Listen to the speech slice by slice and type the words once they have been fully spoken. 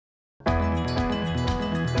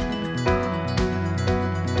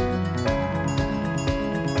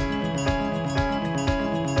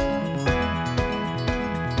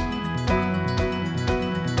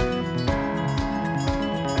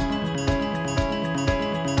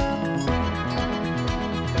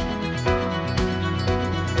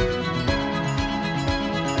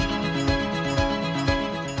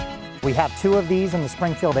We have 2 of these in the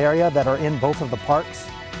Springfield area that are in both of the parks.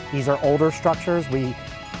 These are older structures. We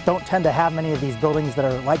don't tend to have many of these buildings that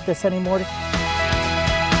are like this anymore. This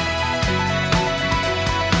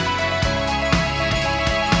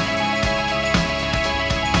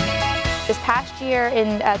past year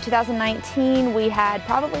in 2019, we had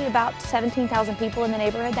probably about 17,000 people in the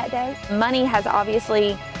neighborhood that day. Money has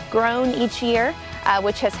obviously grown each year,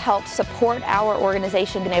 which has helped support our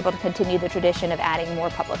organization being able to continue the tradition of adding more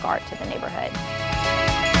public art to the neighborhood.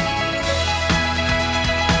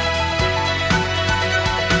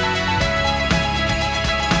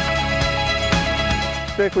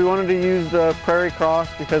 We wanted to use the Prairie Cross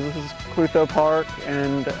because this is Clutho Park,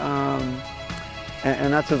 and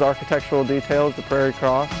that's his architectural details, the Prairie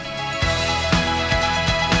Cross.